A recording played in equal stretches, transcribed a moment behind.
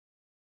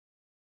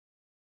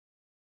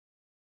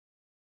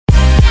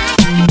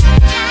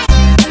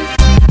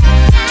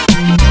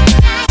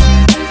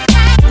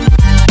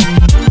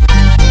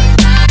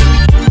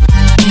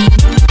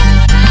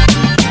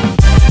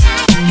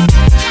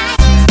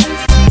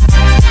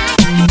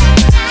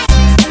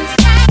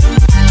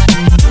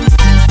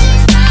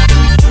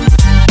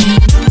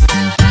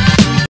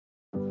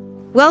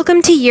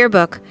Welcome to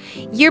Yearbook.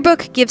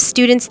 Yearbook gives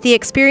students the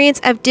experience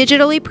of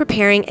digitally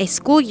preparing a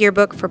school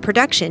yearbook for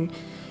production.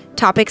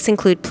 Topics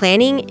include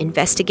planning,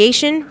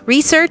 investigation,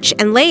 research,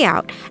 and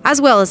layout, as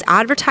well as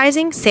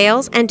advertising,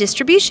 sales, and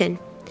distribution.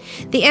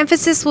 The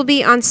emphasis will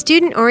be on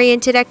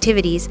student-oriented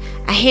activities,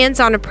 a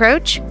hands-on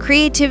approach,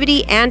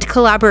 creativity, and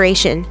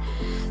collaboration.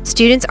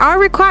 Students are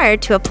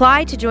required to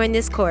apply to join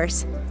this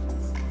course.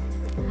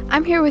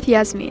 I'm here with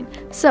Yasmin.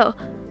 So,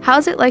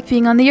 how's it like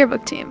being on the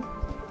yearbook team?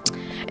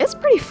 It's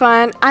pretty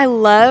fun. I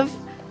love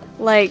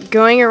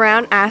going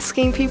around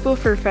asking people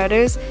for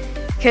photos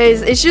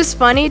because it's just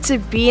funny to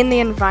be in the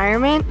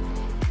environment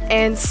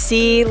and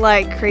see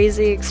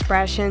crazy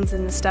expressions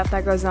and the stuff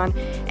that goes on,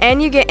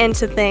 and you get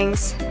into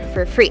things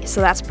for free,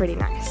 so that's pretty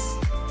nice.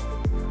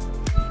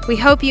 We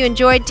hope you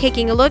enjoyed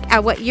taking a look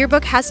at what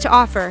Yearbook has to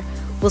offer.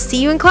 We'll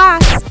see you in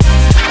class.